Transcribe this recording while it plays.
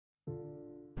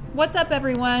What's up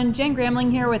everyone? Jen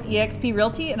Gramling here with eXp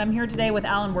Realty, and I'm here today with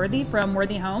Alan Worthy from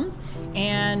Worthy Homes,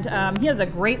 and he has a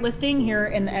great listing here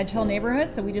in the Edgehill neighborhood,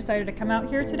 so we decided to come out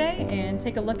here today and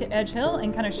take a look at Edgehill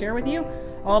and kind of share with you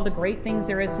all the great things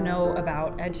there is to know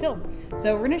about Edgehill.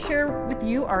 So we're going to share with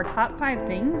you our top 5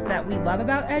 things that we love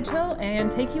about Edgehill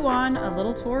and take you on a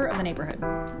little tour of the neighborhood.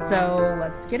 So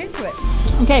let's get into it.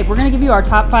 Okay, we're going to give you our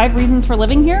top 5 reasons for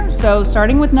living here. So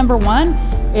starting with number 1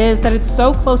 is that it's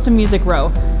so close to Music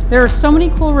Row. There are so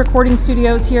many cool recording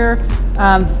studios here.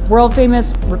 World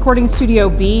famous Recording Studio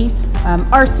B,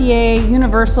 RCA,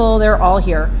 Universal, they're all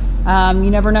here.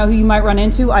 You never know who you might run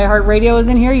into. iHeartRadio is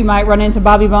in here. You might run into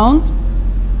Bobby Bones.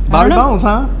 Bobby Bones,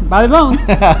 huh? Bobby Bones.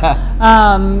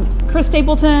 Chris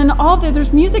Stapleton,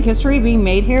 there's music history being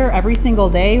made here every single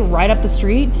day right up the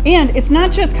street. And it's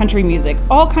not just country music.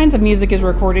 All kinds of music is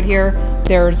recorded here.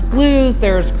 There's blues,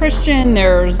 there's Christian,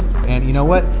 And you know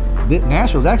what?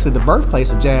 Nashville is actually the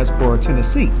birthplace of jazz for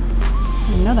Tennessee. I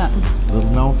didn't know that. Little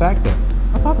known fact there.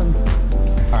 That's awesome.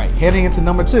 All right, heading into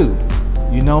number 2.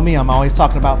 You know me, I'm always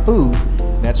talking about food.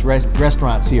 That's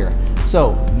restaurants here.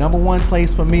 So, number 1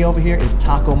 place for me over here is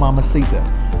Taco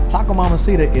Mamacita. Taco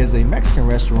Mamacita is a Mexican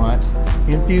restaurant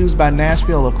infused by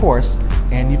Nashville, of course.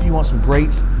 And if you want some great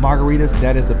margaritas,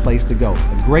 that is the place to go.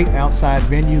 A great outside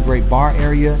venue, great bar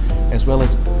area, as well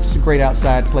as just a great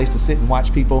outside place to sit and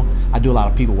watch people. I do a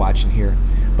lot of people watching here.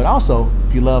 But also,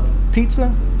 if you love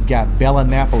pizza, you got Bella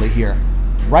Napoli here.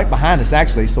 Right behind us,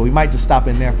 actually. So we might just stop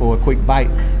in there for a quick bite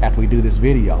after we do this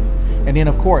video. And then,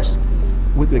 of course,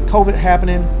 with the COVID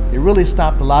happening, it really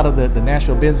stopped a lot of the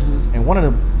Nashville businesses. And one of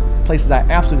the places I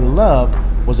absolutely loved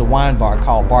was a wine bar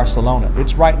called Barcelona.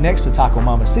 It's right next to Taco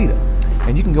Mamacita.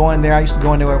 And you can go in there. I used to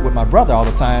go in there with my brother all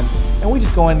the time. And we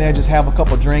just go in there, just have a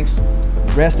couple of drinks,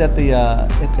 rest at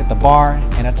the bar.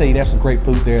 And I tell you, they have some great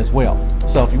food there as well.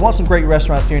 So if you want some great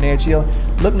restaurants here in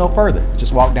Edgehill, look no further.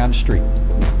 Just walk down the street.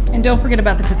 And don't forget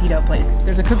about the cookie dough place.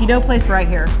 There's a cookie dough place right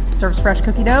here. It serves fresh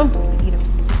cookie dough. Eat it.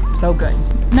 It's so good.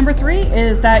 Number 3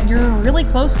 is that you're really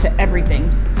close to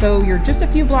everything. So you're just a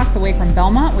few blocks away from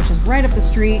Belmont, which is right up the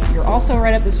street. You're also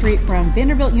right up the street from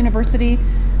Vanderbilt University.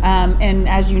 And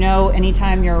as you know,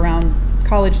 anytime you're around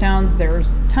college towns,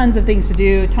 there's tons of things to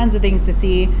do, tons of things to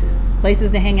see,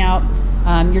 places to hang out.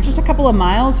 You're just a couple of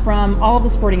miles from all of the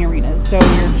sporting arenas. So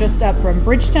you're just up from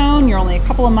Bridgestone. You're only a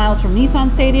couple of miles from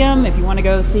Nissan Stadium. If you want to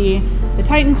go see the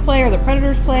Titans play or the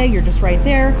Predators play, you're just right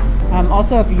there.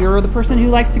 Also, if you're the person who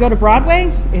likes to go to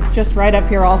Broadway, it's just right up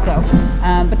here also.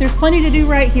 But there's plenty to do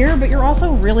right here, but you're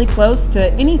also really close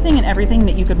to anything and everything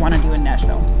that you could want to do in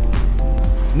Nashville.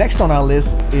 Next on our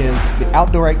list is the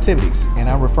outdoor activities, and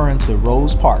I'm referring to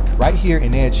Rose Park. Right here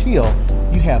in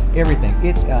Edgehill, you have everything.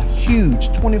 It's a huge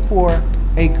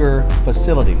 24-acre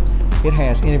facility. It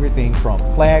has everything from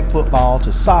flag football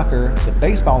to soccer to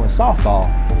baseball and softball,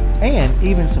 and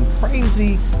even some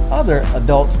crazy other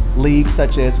adult leagues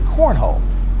such as cornhole.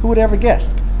 Who would ever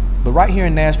guess? But right here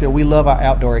in Nashville, we love our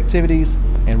outdoor activities,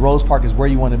 and Rose Park is where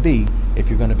you want to be if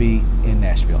you're going to be in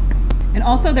Nashville. And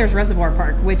also there's Reservoir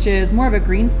Park, which is more of a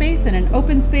green space and an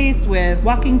open space with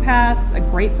walking paths, a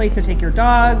great place to take your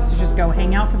dogs to just go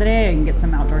hang out for the day and get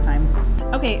some outdoor time.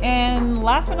 Okay, and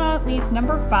last but not least,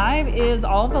 number 5 is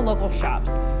all of the local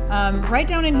shops. Right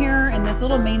down in here in this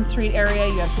little Main Street area,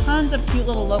 you have tons of cute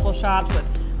little local shops with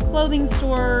clothing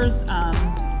stores,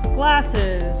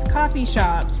 glasses, coffee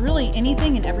shops, really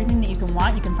anything and everything that you can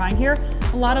want, you can find here.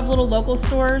 A lot of little local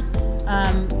stores.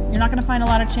 You're not gonna find a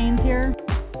lot of chains here.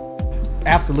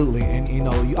 Absolutely, and you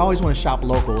know, you always want to shop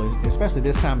local, especially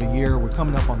this time of year. We're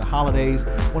coming up on the holidays.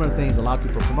 One of the things a lot of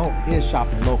people promote is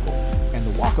shopping local, and the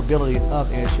walkability of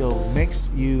Edgehill makes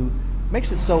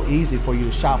it so easy for you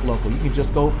to shop local. You can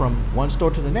just go from one store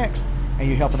to the next, and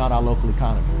you're helping out our local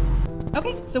economy.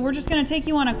 Okay, so we're just going to take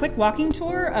you on a quick walking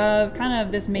tour of kind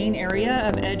of this main area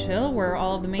of Edgehill where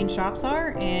all of the main shops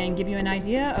are, and give you an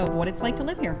idea of what it's like to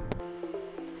live here.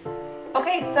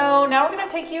 Okay, so now we're going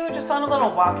to take you just on a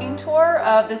little walking tour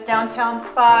of this downtown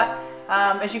spot.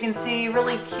 As you can see,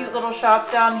 really cute little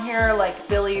shops down here like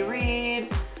Billy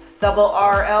Reed, Double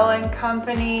RL and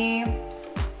Company,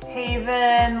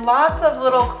 Haven, lots of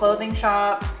little clothing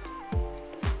shops.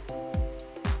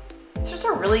 It's just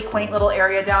a really quaint little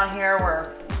area down here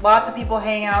where lots of people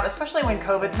hang out, especially when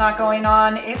COVID's not going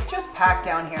on. It's just packed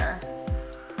down here.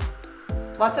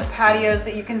 Lots of patios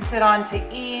that you can sit on to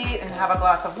eat and have a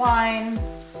glass of wine.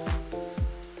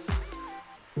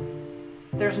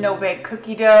 There's no bake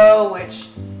cookie dough, which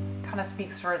kind of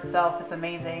speaks for itself. It's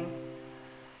amazing.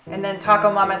 And then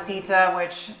Taco Mamacita,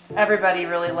 which everybody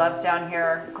really loves down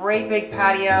here. Great big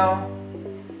patio,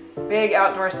 big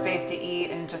outdoor space to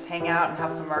eat and just hang out and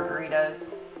have some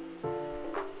margaritas.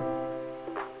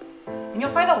 And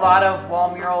you'll find a lot of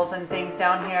wall murals and things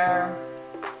down here.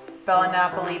 Bella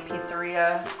Napoli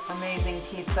Pizzeria, amazing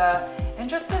pizza. And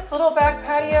just this little back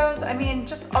patios. I mean,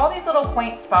 just all these little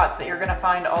quaint spots that you're gonna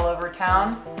find all over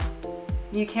town.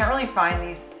 You can't really find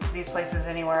these places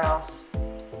anywhere else.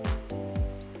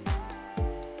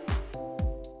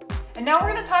 And now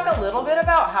we're gonna talk a little bit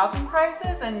about housing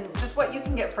prices and just what you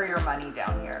can get for your money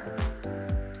down here.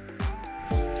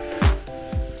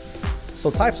 So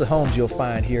types of homes you'll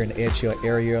find here in the Edgehill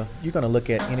area, you're going to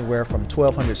look at anywhere from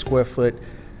 1,200 square foot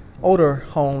older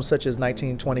homes such as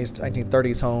 1920s,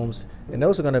 1930s homes, and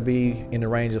those are going to be in the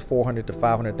range of $400,000 to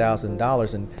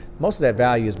 $500,000, and most of that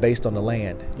value is based on the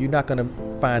land. You're not going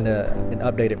to find an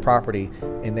updated property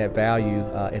in that value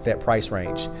at that price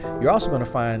range. You're also going to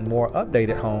find more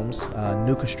updated homes,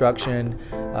 new construction,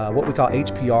 what we call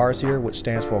HPRs here, which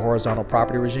stands for horizontal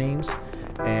property regimes.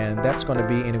 And that's going to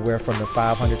be anywhere from the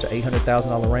 $500,000 to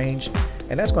 $800,000 range,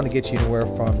 and that's going to get you anywhere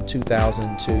from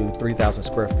 2,000 to 3,000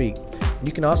 square feet.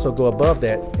 You can also go above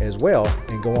that as well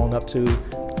and go on up to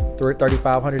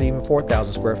 3,500, even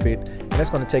 4,000 square feet, and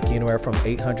that's going to take you anywhere from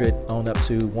 800 on up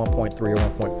to 1.3 or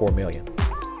 1.4 million.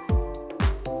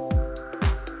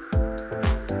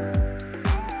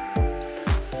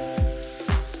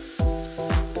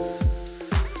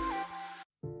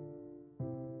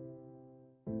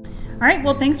 All right,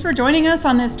 well, thanks for joining us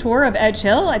on this tour of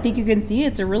Edgehill. I think you can see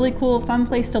it's a really cool, fun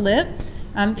place to live.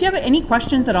 If you have any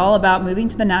questions at all about moving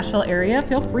to the Nashville area,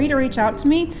 feel free to reach out to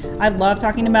me. I love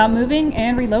talking about moving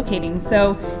and relocating.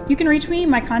 So you can reach me.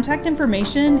 My contact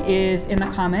information is in the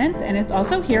comments and it's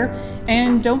also here.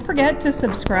 And don't forget to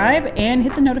subscribe and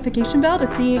hit the notification bell to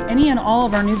see any and all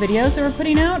of our new videos that we're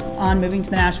putting out on moving to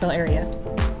the Nashville area.